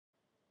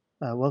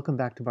Welcome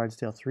back to Bard's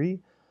Tale 3.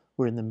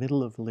 We're in the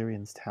middle of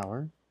Valerian's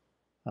tower.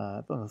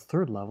 On the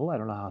third level, I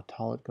don't know how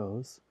tall it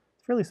goes.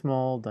 It's a fairly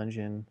small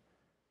dungeon,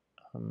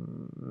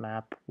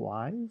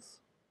 map-wise.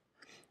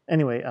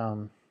 Anyway,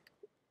 we're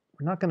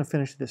not going to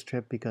finish this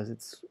trip because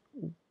it's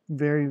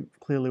very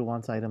clearly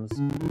wants items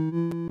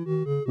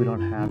we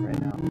don't have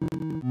right now.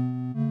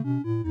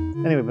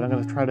 Anyway, but I'm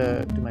going to try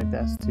to do my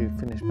best to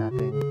finish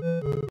mapping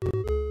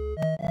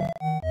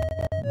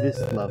this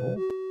level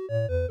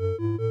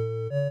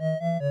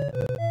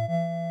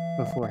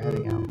before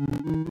heading out.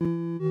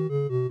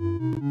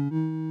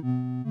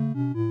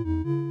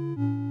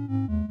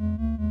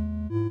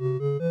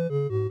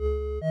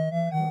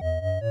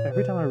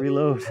 Every time I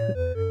reload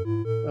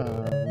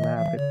the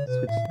map, it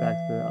switches back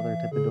to the other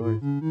type of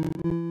doors.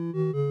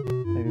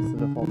 Maybe it's the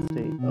default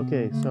state.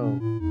 Okay, so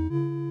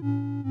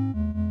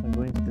I'm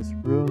going to this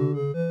room.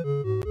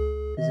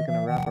 Is it going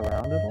to wrap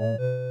around at all?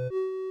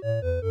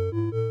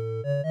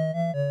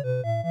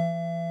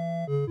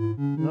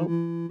 Nope.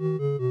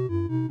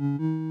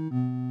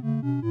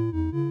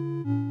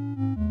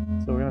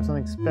 So we're going to have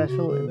something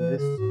special in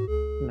this.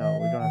 No,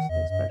 we don't have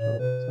something special.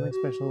 Something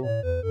special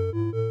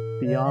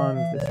beyond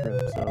this room.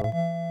 So,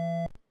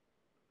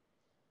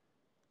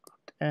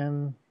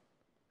 and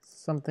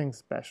something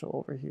special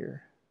over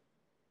here.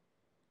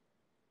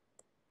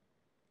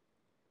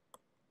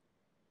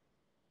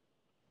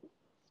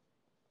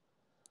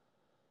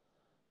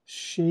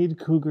 Shade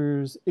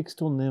Cougars,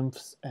 Ixtal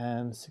Nymphs,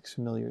 and 6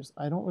 Familiars.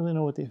 I don't really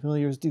know what the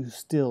Familiars do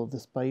still,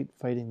 despite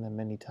fighting them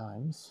many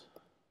times.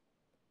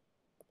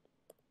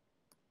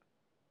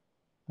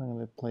 I'm going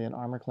to play an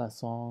armor class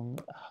song,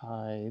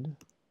 Hide.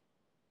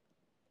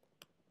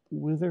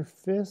 Wither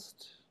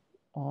Fist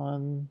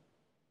on...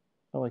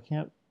 Oh, I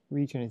can't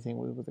reach anything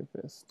with Wither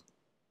Fist.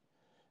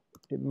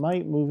 It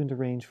might move into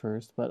range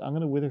first, but I'm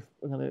going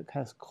to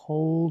cast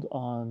Cold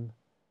on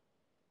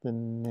the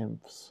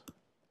Nymphs.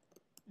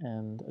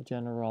 And a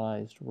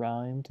generalized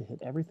rhyme to hit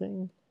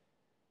everything,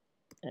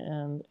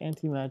 and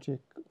anti-magic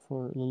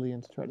for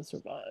Lilien to try to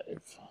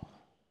survive.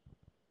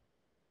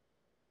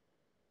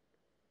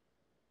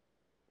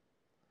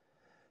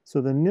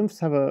 So the nymphs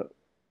have a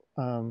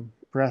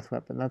breath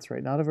weapon, that's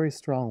right, not a very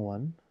strong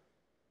one.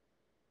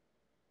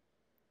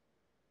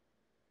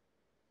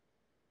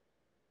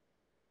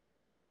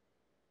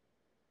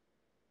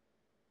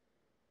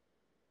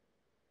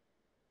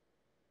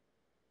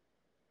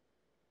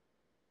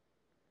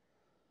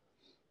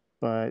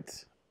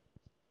 But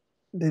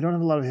they don't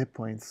have a lot of hit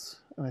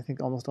points, and I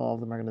think almost all of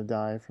them are going to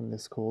die from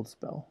this cold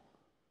spell.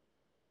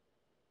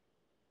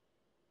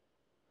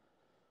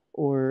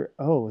 Or,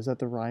 oh, is that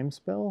the rhyme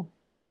spell?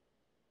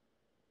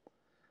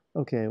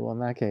 Okay, well in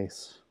that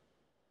case,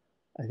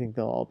 I think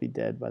they'll all be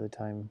dead by the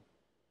time...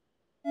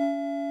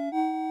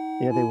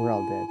 Yeah, they were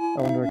all dead.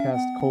 Elendor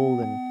cast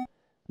cold and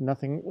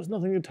nothing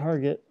to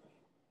target.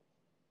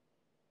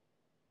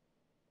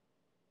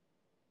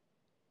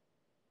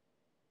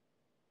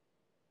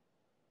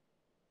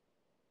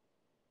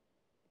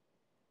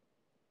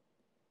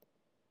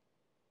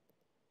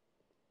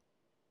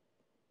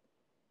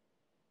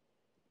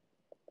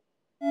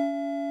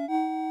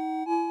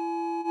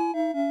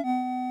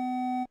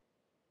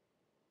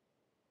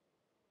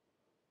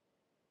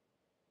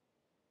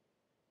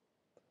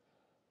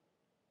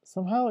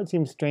 Somehow it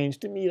seems strange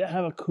to me to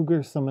have a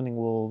cougar summoning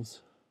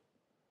wolves.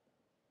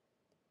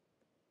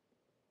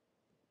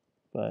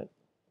 But,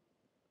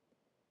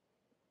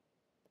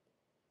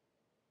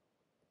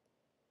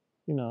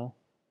 you know,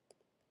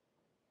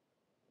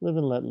 live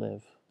and let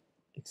live.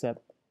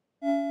 Except,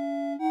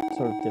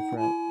 sort of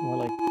different. More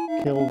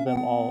like, kill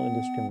them all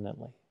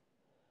indiscriminately.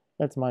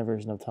 That's my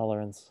version of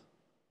tolerance.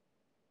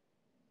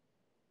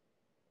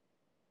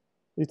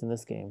 At least in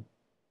this game.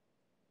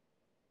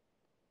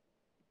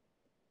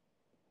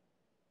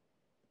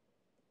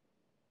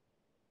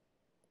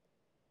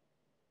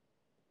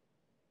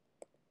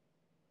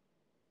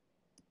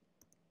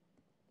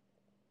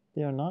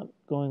 They are not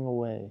going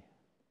away.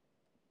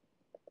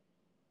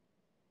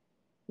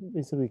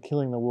 Basically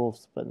killing the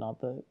wolves, but not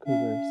the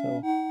cougar,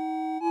 so...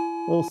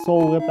 Little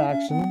soul whip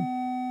action.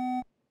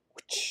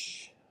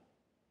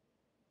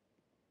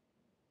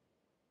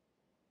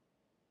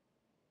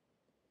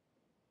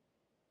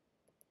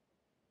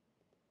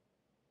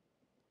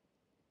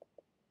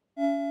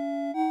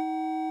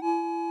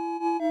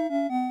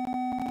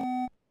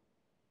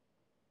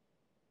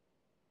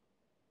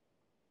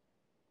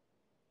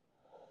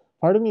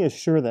 Part of me is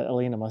sure that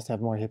Elena must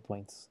have more hit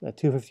points. That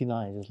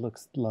 259 just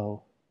looks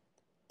low.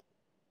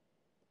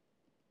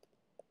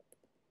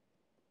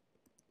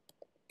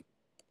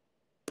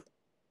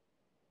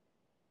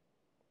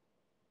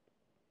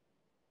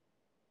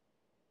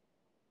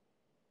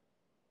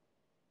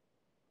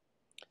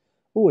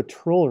 Ooh, a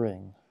troll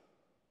ring.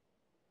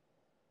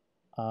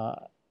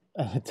 A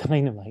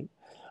dynamite.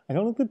 I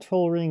don't think the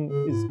troll ring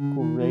is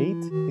great.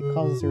 It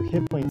causes your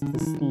hit points to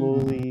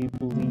slowly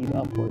bleed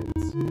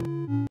upwards.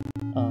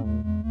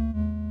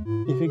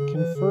 If it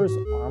confers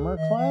armor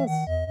class,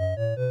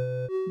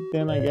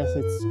 then I guess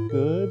it's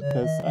good,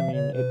 because, I mean,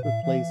 it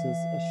replaces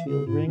a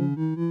shield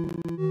ring.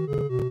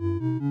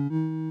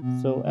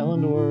 So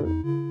Elendor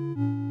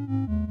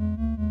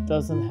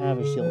doesn't have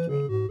a shield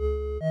ring.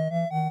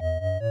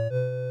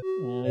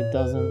 And it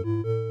doesn't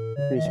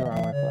increase her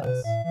armor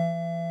class.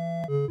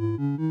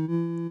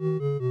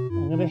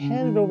 I'm going to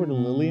hand it over to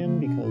Lilien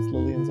because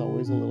Lilien's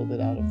always a little bit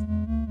out of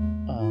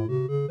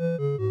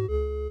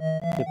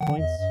hit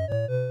points.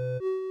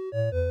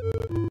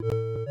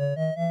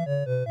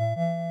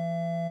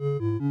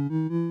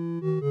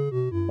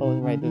 Oh,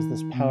 and right, there's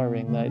this power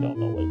ring that I don't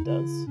know what it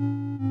does.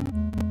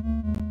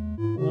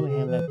 I'm going to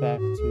hand that back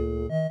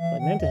to... I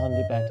meant to hand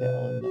it back to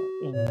Elendor,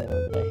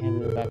 but I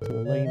handed it back to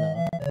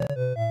Elena.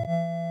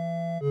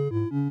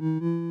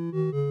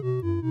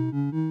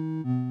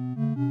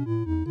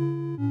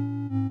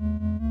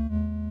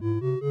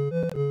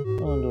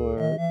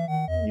 Elendor,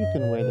 you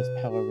can wear this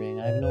power ring.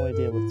 I have no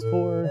idea what it's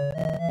for,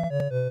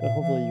 but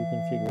hopefully you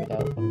can figure it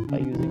out by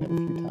using it a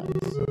few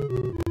times.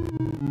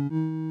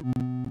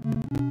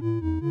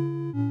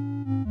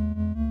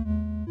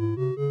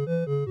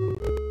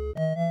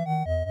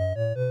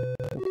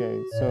 Okay,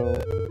 so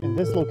in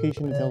this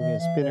location it tells me a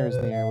spinner is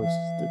near, which is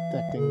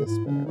detecting this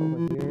spinner over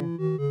here.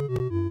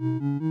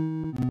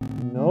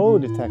 No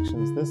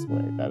detections this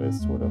way. That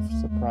is sort of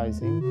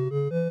surprising.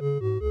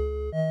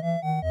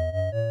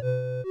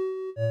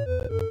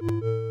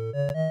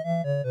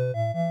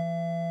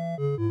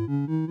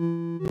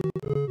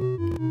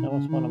 I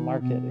almost want to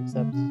mark it,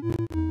 except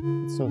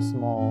it's so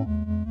small.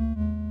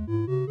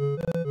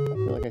 I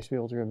feel like I should be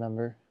able to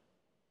remember.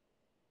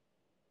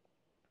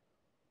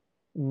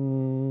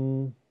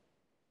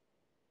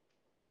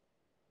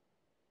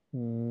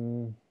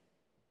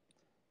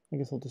 I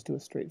guess I'll just do a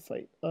straight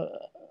fight.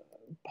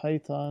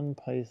 Python,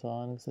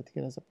 because I think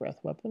it has a breath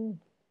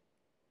weapon.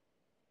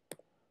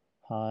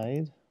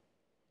 Hide.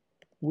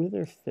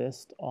 Wither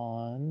Fist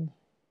on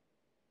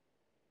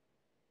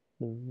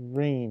the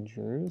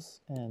Rangers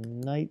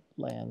and Night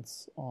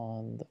Lance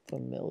on the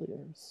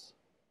Familiars.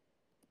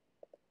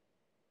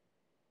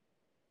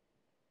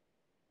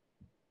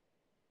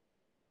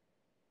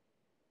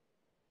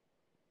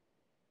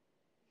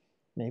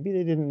 Maybe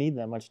they didn't need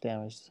that much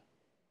damage.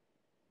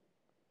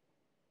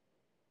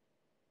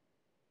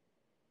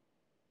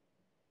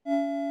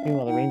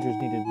 Meanwhile, the Rangers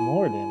needed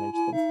more damage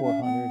than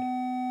 400.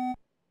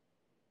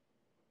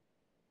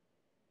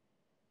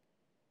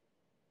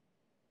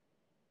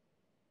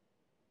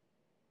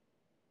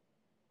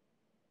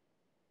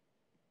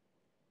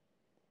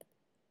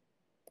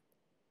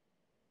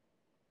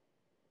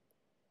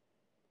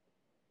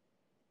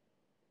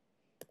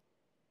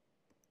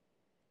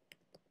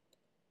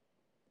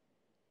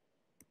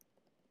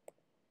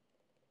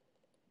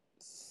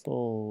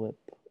 Soul Whip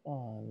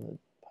on the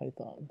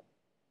Python.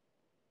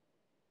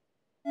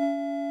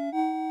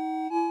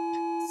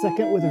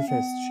 Second Wither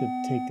Fist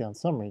should take down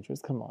some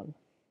Rangers. Come on.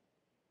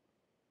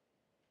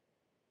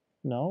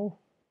 No?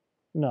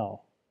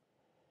 No.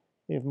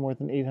 They have more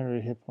than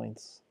 800 hit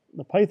points.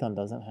 The Python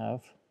doesn't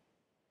have.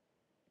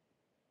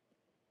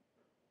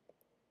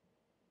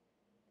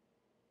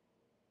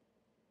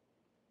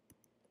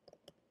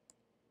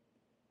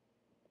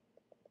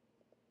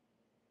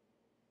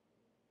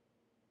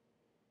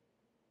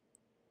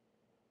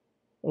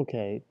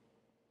 Okay.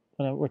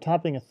 When we're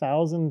topping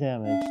 1,000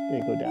 damage,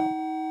 they go down.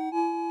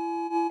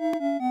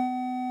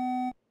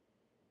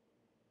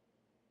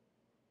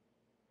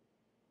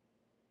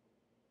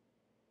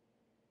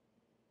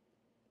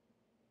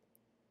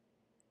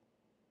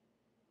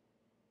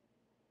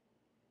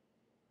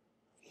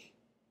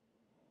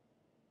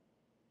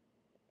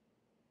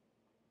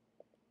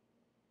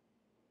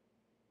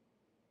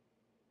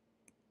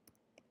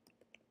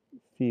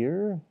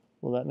 Fear?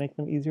 Will that make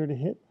them easier to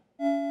hit?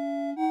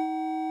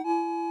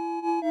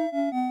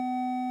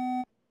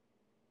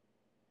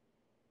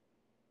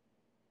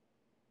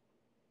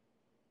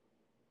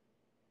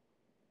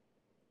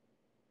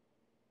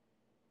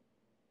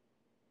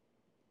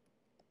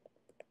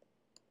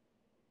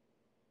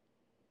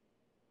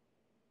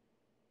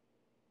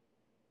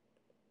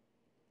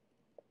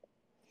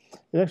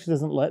 It actually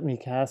doesn't let me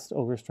cast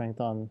Ogre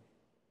Strength on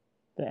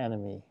the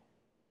enemy.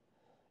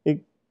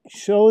 It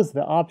shows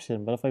the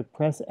option, but if I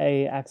press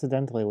A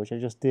accidentally, which I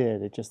just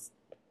did, it just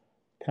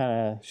kind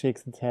of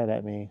shakes its head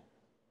at me.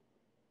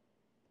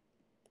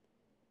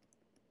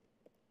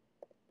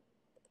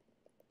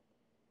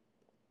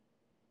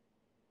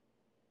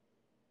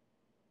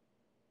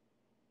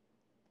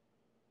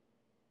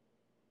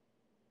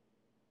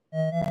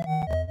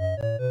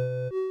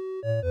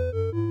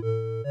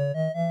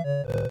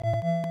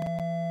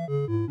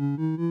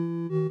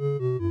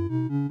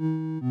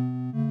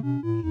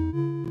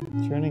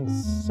 Turning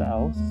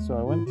south, so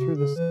I went through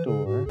this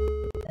door.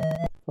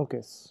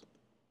 Focus.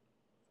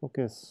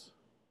 Focus.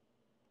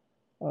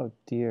 Oh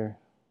dear.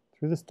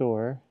 Through this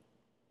door.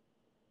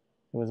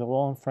 There was a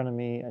wall in front of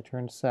me. I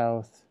turned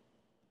south.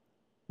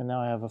 And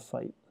now I have a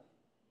fight.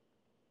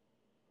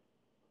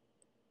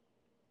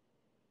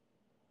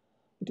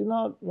 I do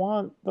not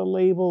want the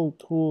label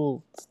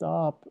tool.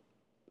 Stop.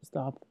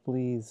 Stop,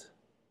 please.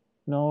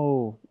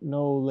 No.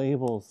 No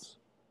labels.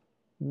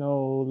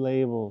 No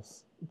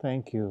labels.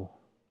 Thank you.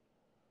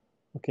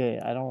 Okay,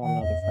 I don't want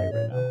another fight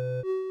right now.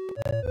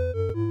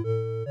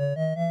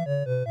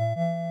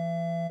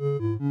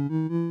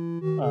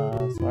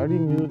 So I already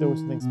knew there was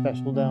something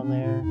special down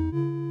there.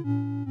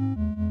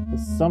 The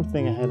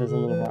something ahead is a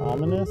little more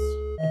ominous.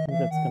 I think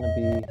that's going to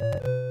be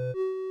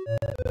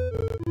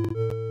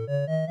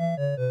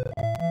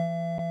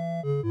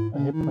a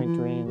hit point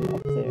drain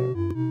up there.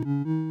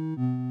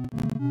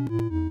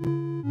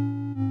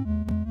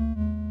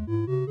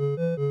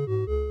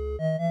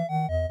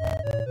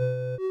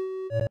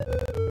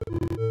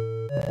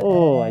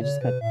 Oh, I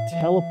just got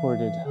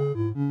teleported.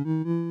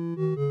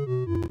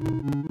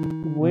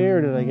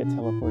 Where did I get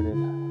teleported?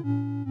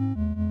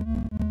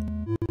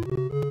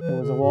 There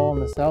was a wall on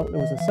the south. There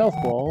was a south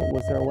wall.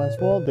 Was there a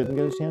west wall? Didn't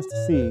get a chance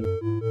to see.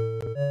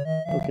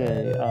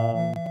 Okay,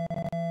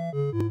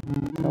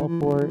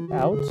 teleport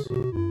out.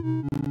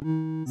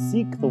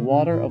 Seek the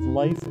water of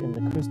life in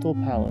the Crystal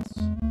Palace.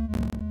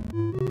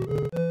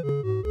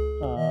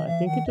 I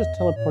think it just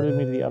teleported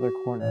me to the other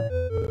corner.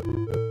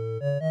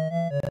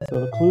 So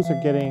the clues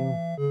are getting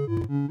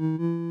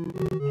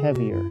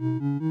heavier.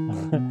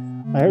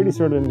 I already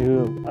sort of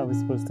knew I was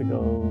supposed to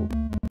go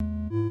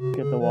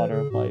get the water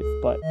of life,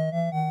 but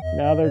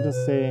now they're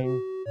just saying,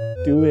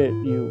 do it,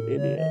 you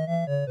idiot.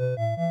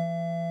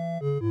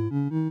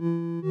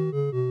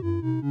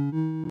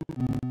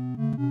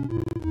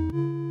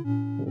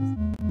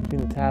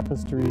 Between the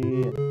tapestry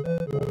and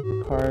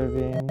the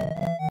carving.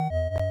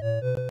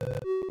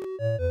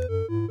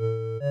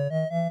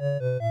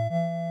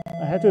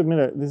 I have to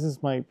admit, this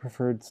is my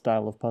preferred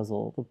style of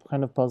puzzle. The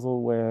kind of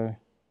puzzle where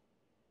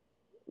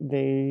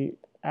they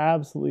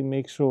absolutely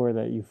make sure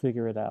that you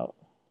figure it out.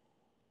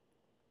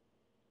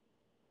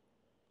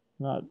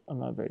 I'm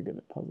not very good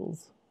at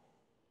puzzles.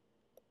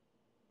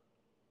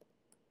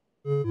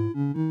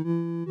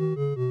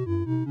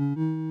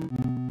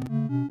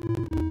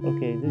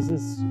 Okay, this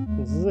is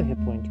a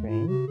hit point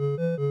drain.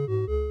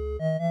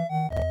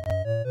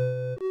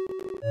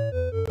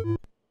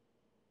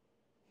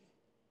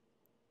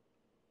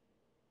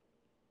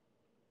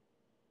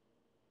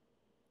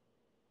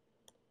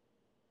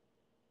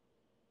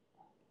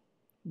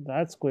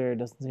 That square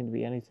doesn't seem to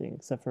be anything,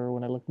 except for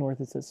when I look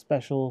north it says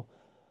special,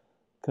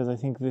 because I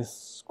think this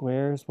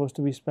square is supposed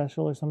to be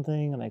special or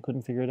something, and I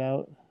couldn't figure it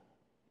out.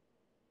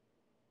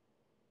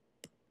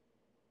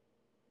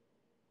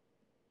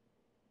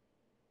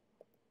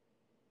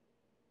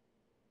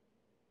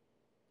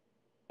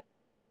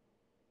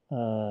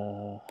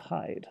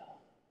 Hide.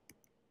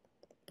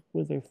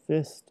 Wither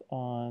Fist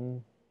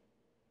on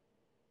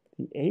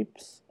the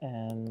apes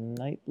and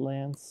Night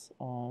Lance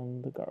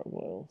on the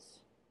gargoyles.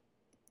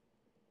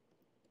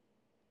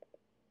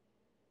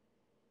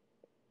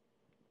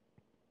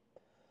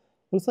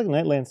 Looks like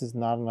Night Lance is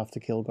not enough to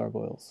kill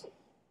gargoyles.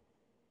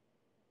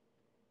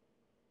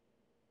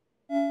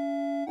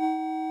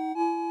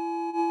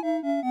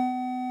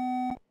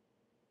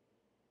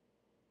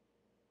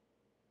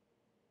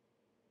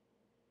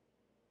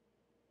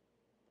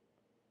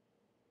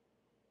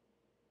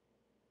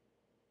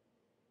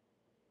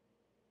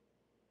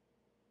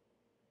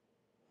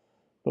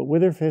 But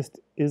Wither Fist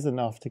is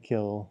enough to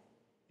kill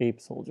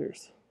ape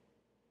soldiers.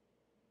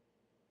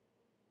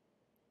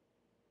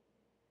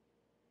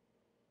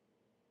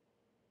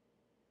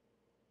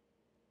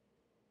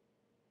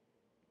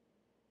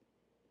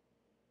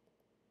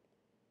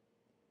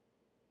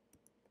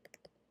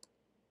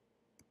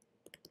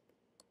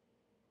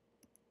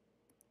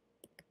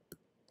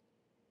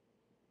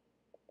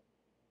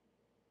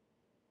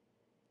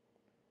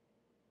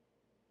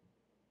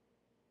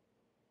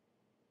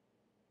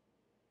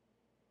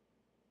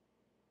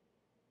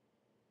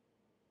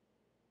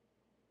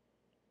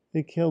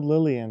 They killed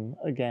Lilien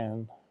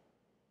again.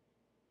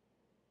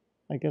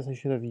 I guess I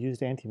should have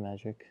used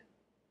anti-magic.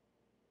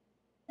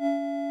 I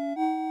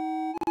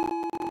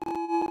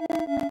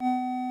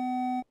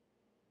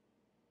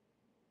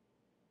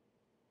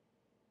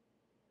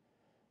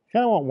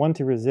kind of want one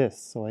to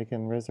resist so I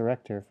can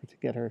resurrect her to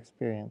get her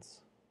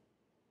experience.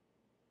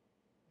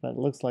 But it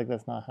looks like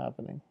that's not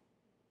happening.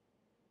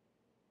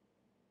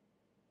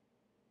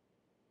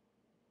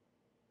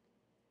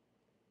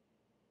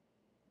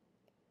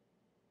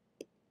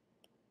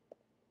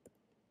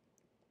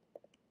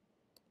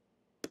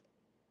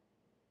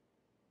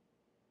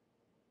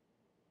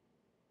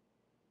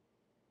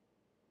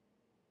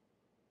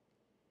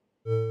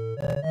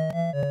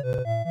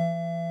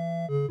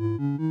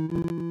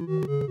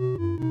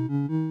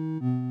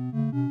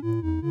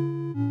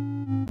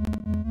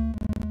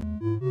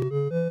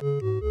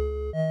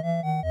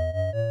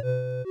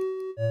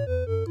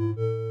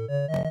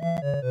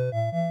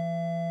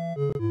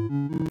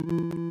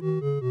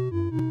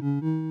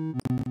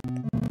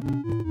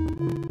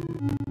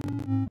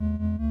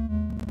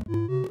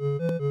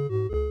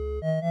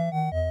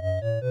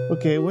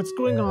 Okay, what's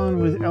going on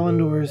with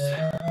Elendor's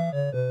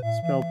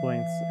spell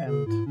points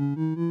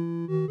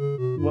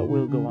and what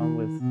will go on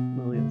with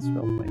Lilien's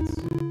spell points?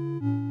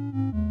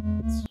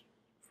 Let's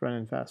run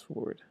and fast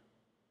forward.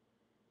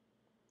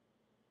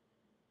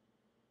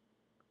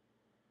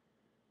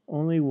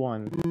 Only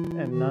one,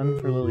 and none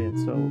for Lilien.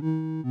 So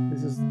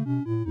this is,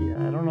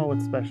 yeah, I don't know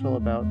what's special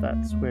about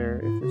that square,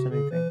 if there's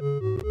anything.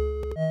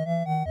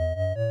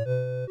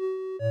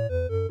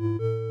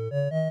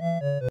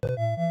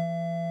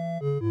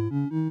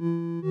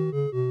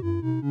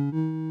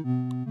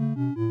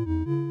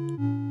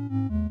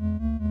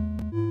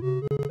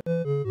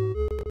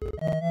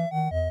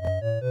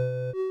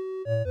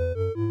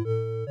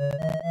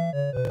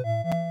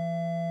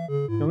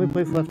 The only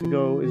place left to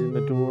go is in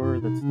the door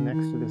that's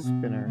next to the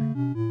spinner.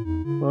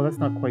 Well, that's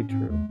not quite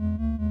true.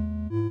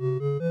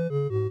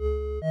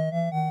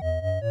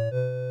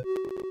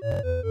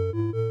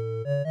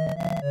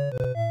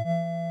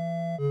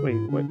 Wait,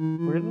 what?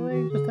 Where did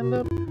I just end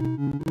up?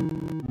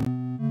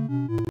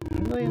 How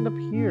did I end up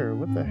here?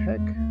 What the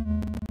heck?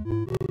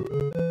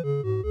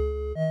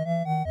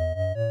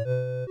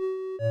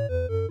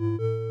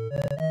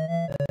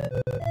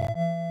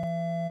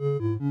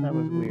 That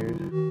was weird.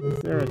 Is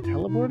there a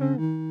teleporter?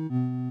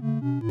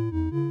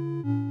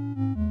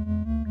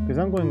 Because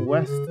I'm going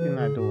west in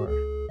that door.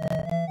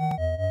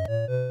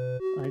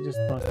 I just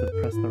must have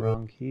pressed the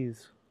wrong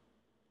keys.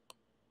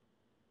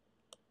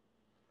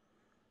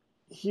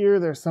 Here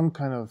there's some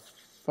kind of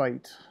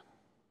fight.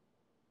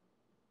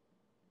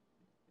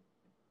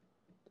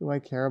 Do I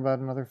care about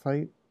another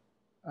fight?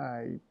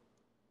 I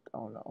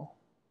don't know.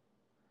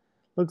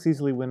 Looks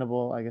easily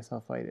winnable. I guess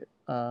I'll fight it.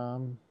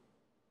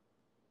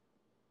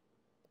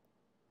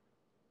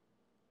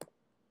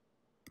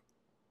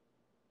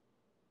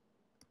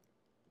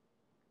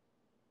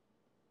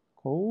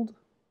 Cold?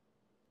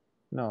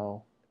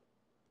 No.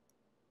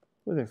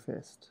 Wither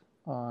Fist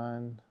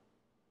on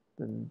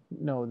the...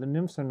 No, the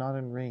nymphs are not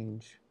in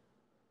range.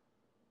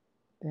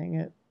 Dang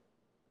it.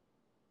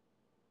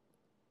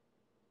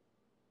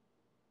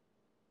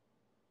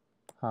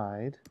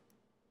 Hide.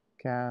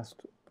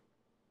 Cast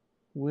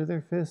Wither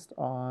Fist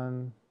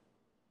on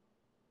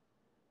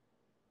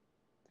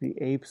the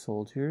ape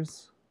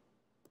soldiers.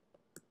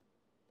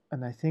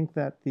 And I think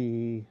that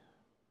the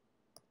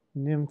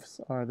nymphs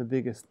are the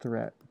biggest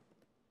threat.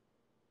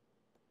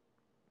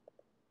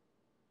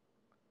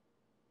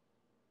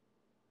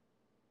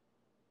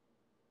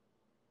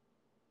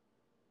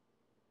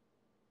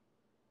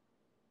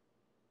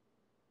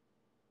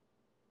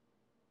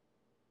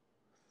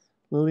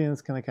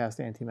 Lilien's going to cast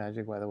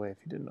anti-magic, by the way, if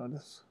you didn't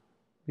notice,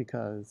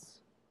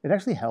 because it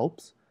actually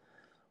helps,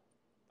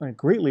 and it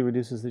greatly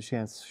reduces the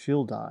chance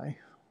she'll die.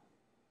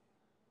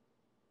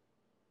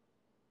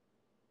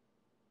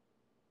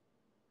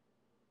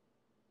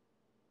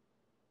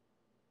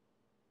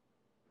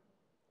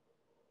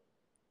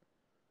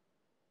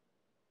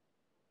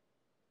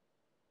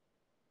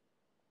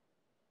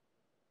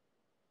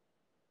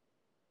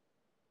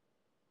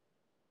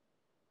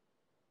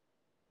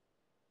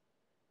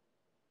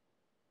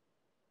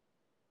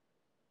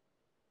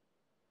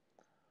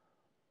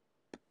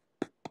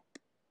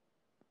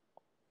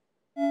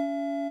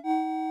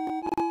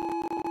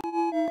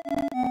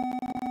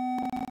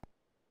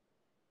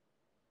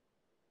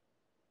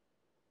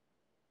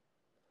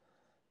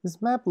 This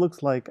map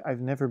looks like I've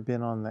never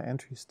been on the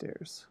entry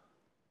stairs.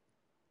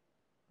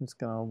 I'm just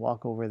gonna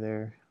walk over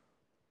there,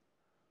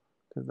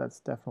 because that's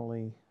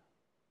definitely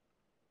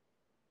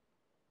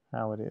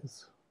how it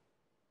is.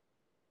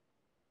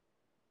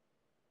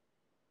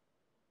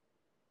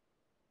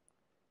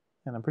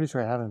 And I'm pretty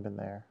sure I haven't been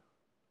there.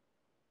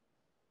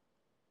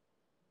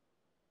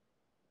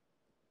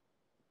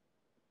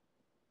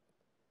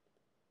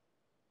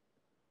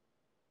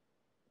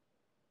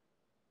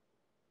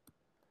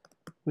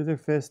 Wither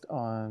Fist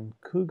on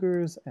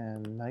Cougars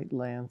and Night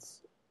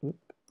Lance.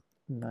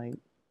 Night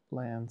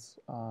Lance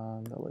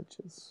on the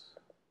Liches.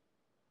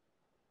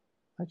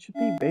 That should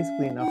be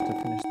basically enough to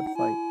finish the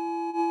fight.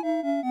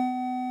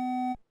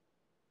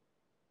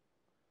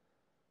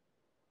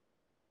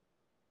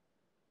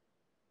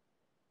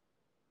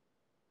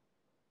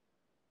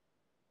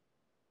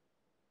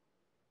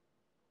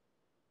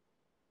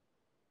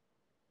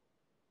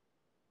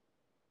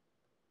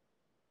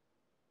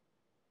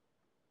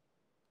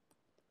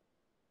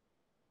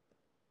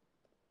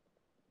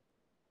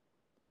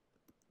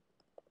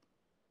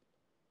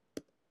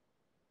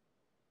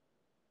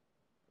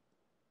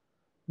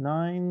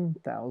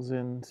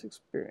 $9,000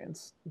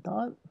 experience.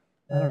 Not,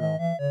 I don't know.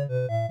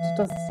 It just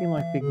doesn't seem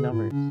like big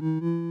numbers.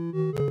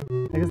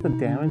 I guess the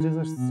damages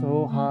are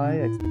so high,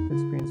 I expect the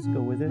experience to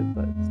go with it,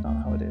 but it's not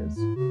how it is.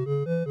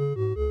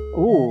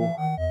 Ooh,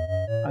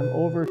 I'm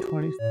over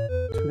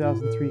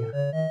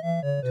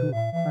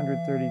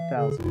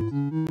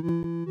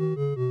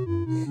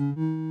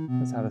 230,000.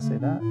 That's how to say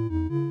that.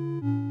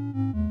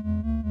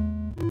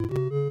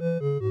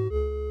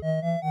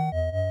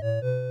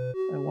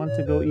 I want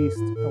to go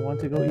east. I want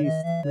to go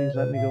east. Please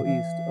let me go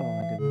east. Oh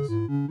my goodness.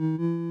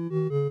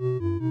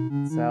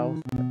 South,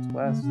 that's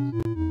west.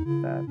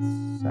 That's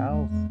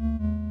south.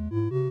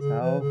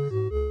 South.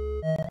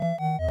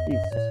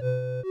 East.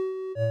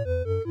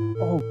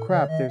 Oh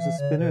crap, there's a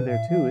spinner there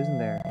too, isn't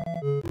there?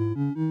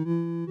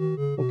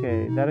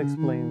 Okay, that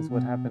explains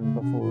what happened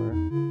before.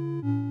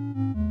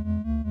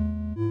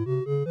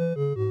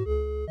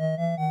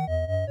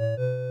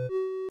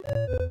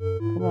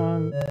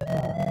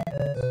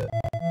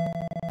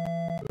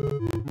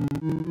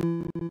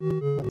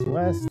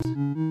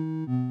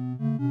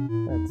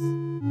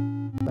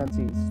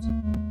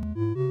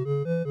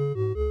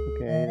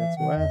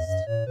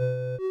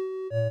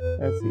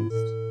 That's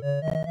east.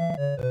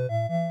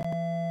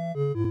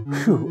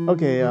 Whew,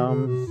 okay,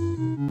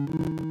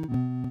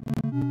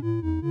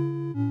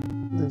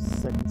 there's the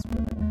second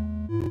spinner.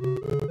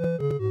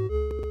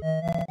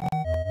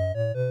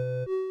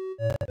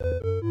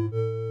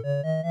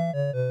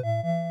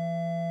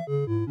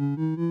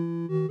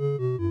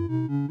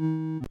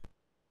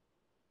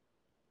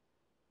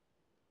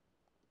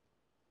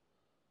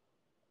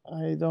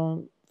 I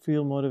don't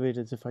feel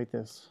motivated to fight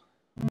this.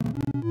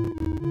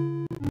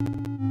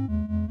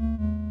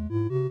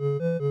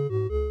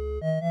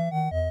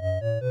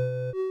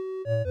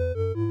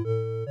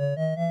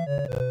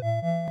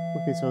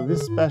 Okay, so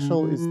this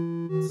special is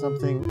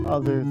something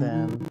other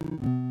than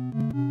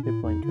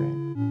hit point drain.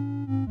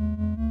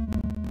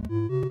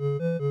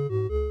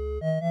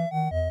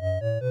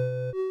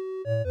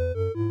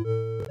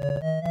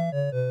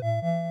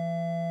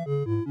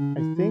 I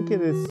think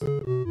it is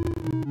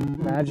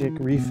magic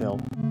refill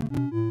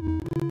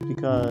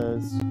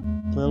because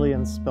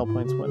Lilien's spell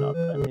points went up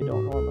and they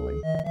don't normally.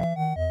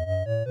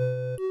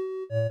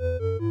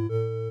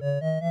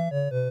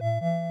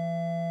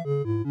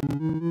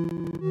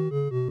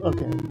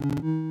 Okay.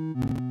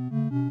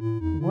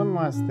 One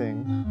last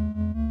thing.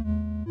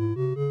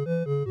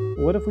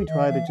 What if we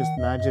try to just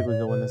magically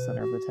go in the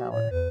center of the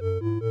tower?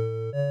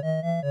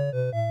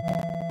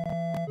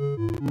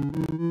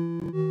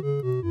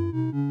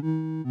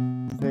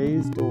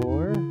 Phase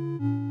door.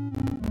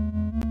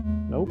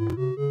 Nope.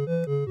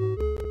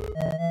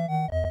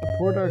 A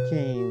port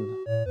arcane.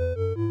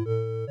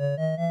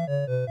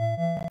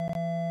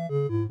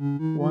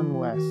 One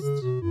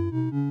west.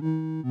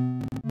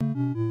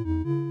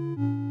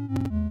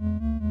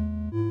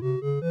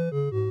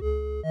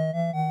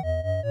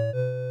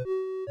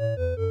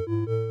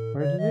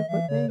 Where did it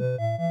put me?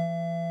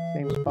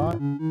 Same spot?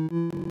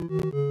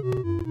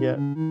 Yeah,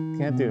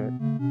 can't do it.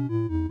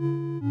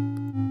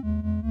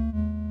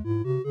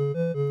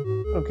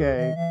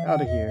 Okay,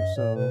 out of here,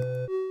 so...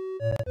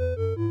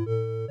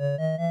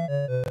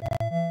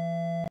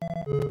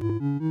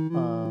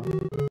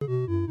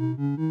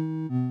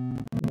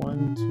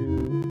 One,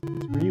 two,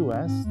 three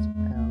west,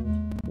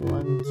 and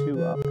 1,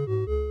 2 up.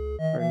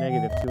 Or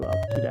negative 2 up,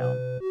 2 down.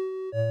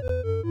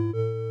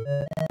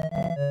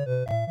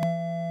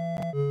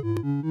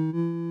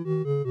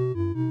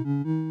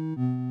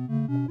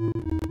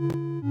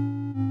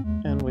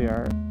 And we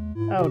are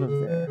out of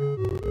there.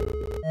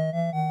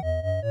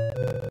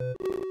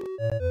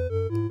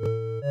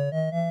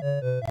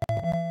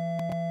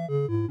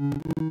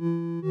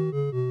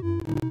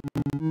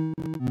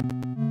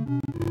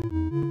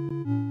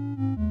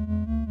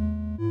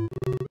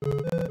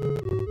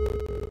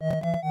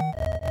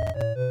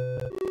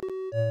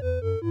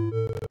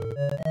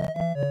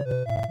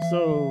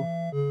 So,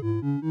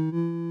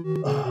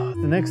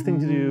 the next thing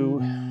to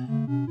do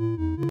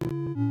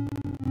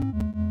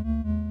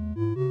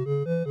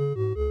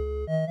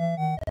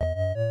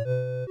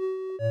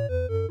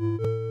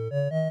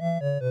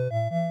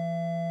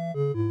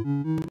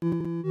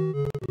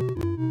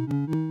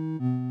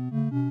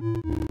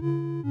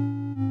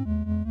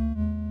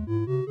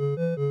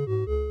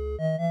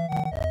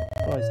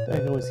I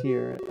know it's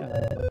here, and I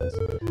know what this.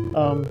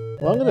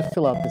 Well, I'm going to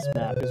fill out this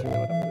map is really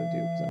what I'm going to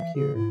do, because I'm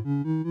here.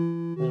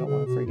 I don't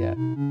want to forget.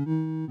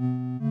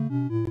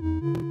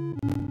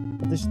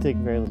 But this should take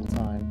very little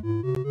time.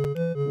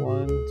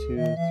 1, 2,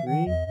 3.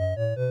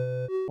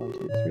 1,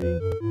 2, 3.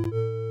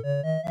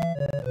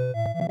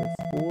 Number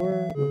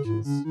 4, which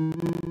is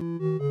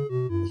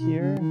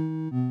here.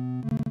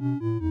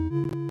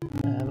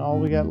 And all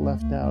we got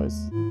left now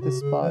is this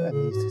spot and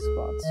these 2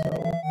 spots. So,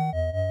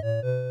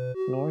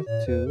 north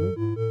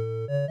 2.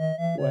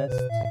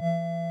 West.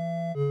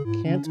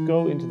 Can't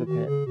go into the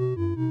pit.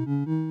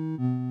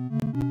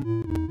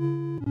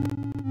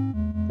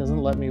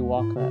 Doesn't let me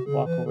walk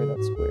over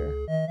that square.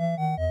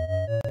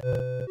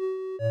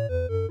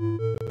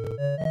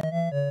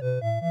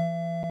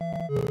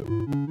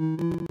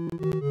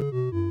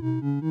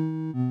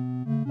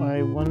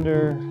 I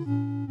wonder...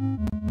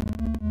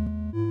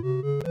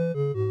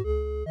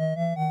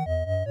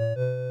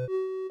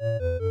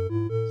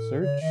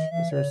 Search?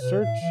 Is there a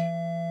search?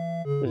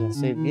 There's a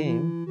save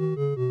game.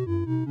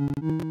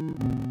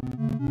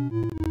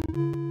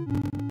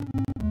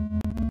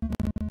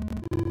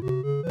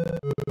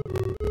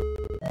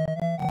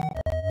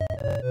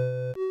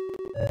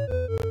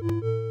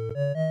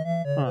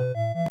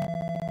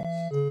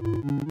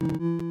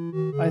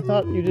 I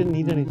thought you didn't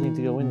need anything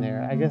to go in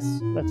there. I guess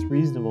that's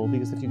reasonable,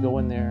 because if you go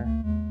in there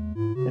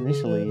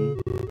initially,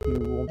 you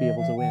won't be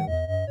able to win.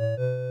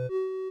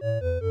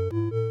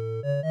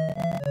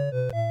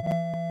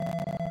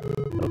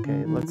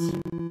 Okay, let's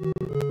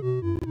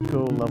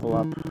go level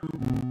up.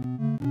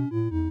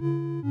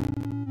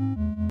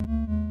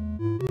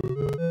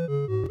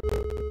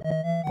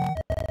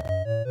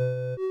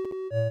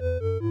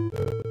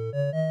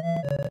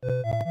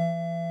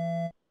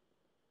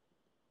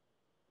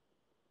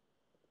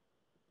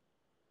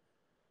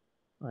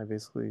 I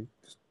basically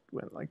just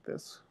went like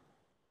this.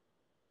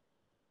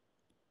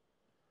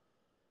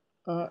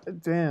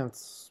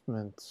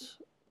 Advancement.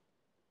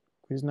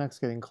 Griznak's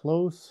getting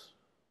close.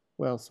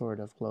 Well, sort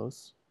of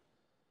close.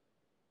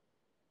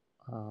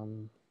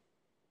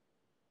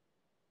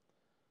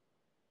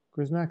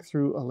 Grisnak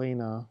through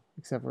Elena,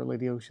 except for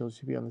Lady Oakshield,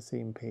 should be on the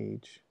same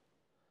page.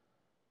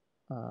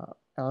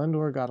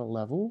 Elendor got a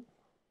level,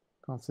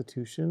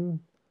 Constitution,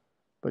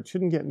 but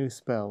shouldn't get new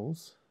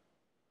spells.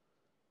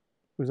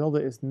 Griselda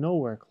is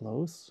nowhere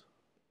close.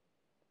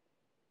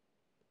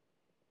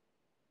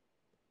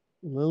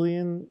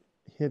 Lilien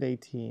hit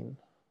 18.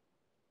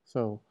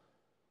 So,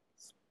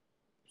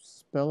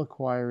 spell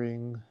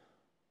acquiring.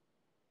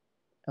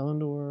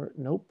 Elendor,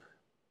 nope.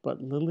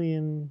 But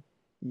Lilien,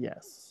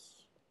 yes.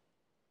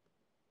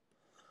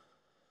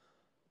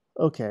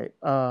 Okay,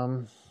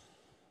 I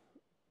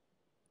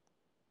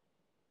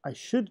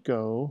should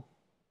go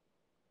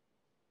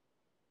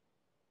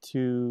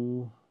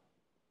to,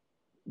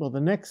 well,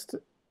 the next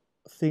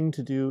thing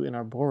to do in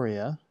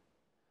Arboria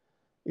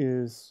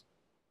is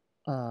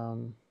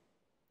go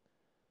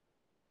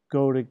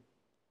to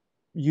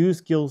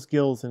use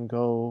Gills and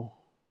go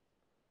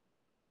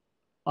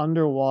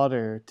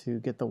underwater to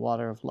get the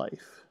Water of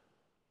Life.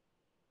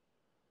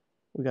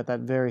 We got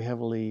that very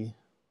heavily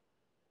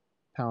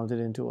pounded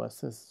into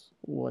us as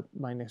what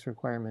my next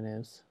requirement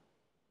is.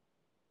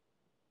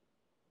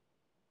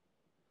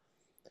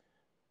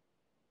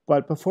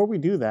 But before we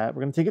do that,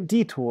 we're going to take a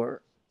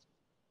detour.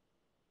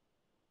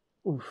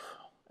 Oof,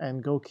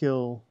 and go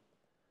kill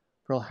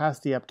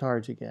Brilhasti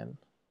Aptarge again.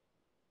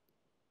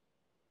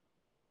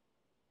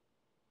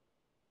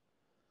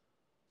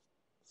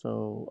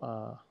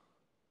 So,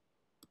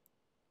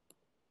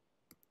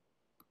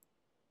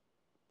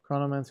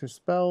 Chronomancer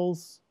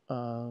spells,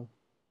 Enic.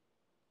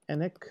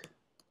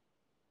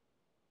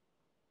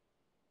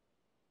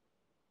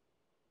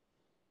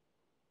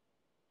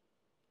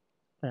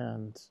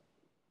 And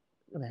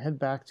I'm going to head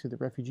back to the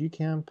refugee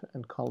camp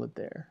and call it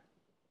there.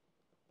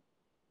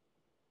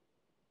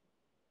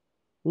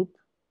 Oop.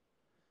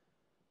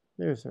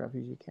 There's the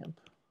refugee camp.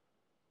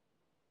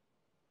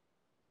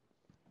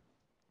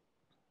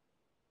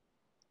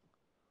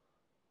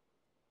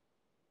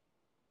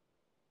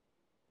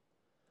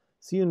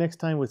 See you next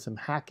time with some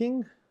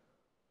hacking.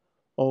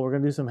 Oh, we're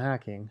going to do some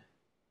hacking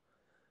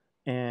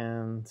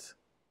and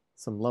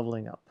some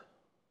leveling up.